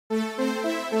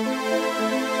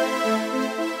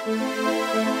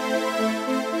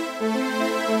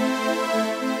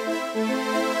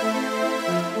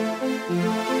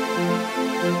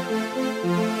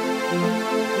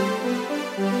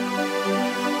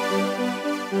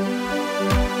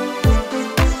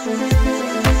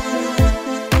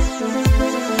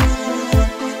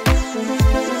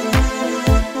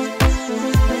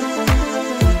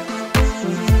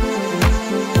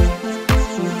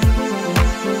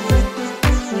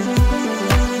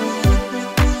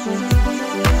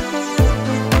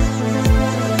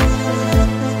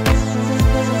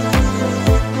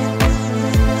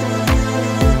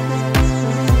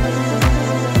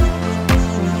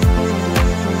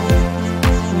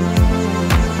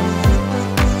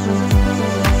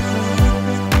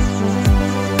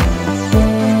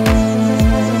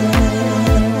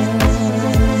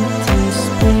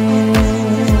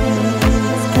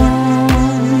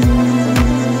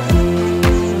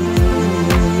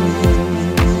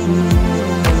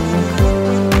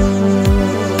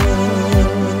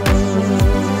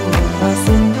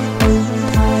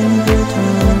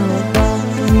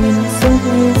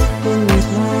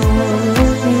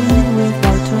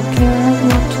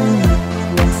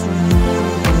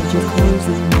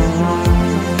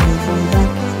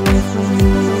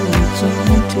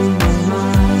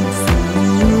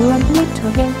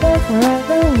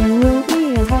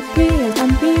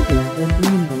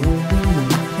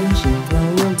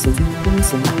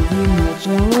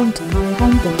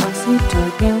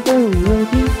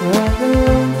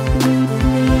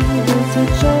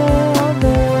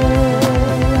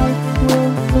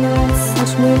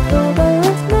with all the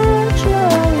rest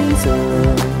naturally so.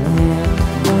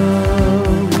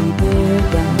 We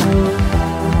didn't know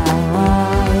how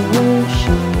I wish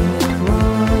it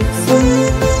was so.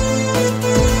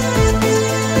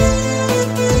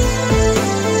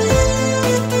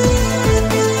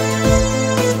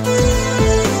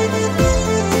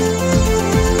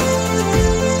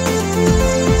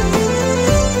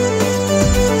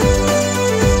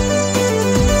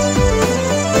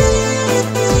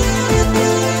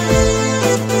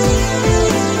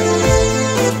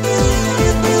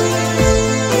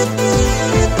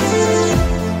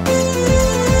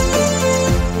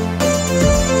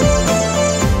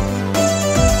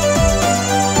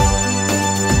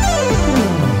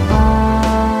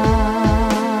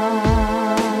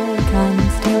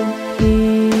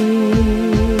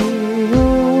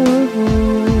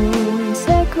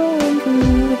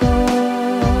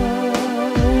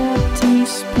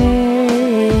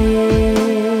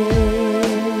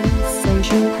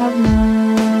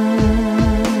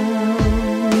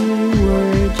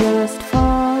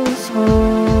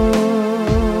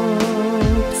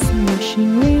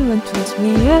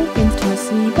 Against us,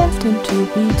 we destined to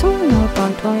be torn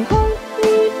apart by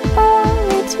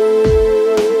reality.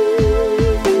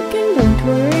 Thinking, don't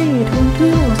worry, it won't do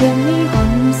us any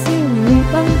harm. You see, we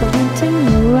remember until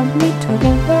you and me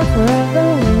together forever.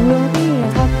 We will be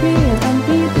as happy as can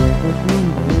be. There would mean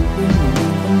moving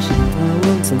and she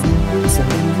worlds and things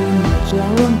and even much. I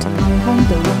want to my hand,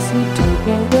 the ones we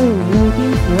together. We will be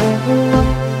forever.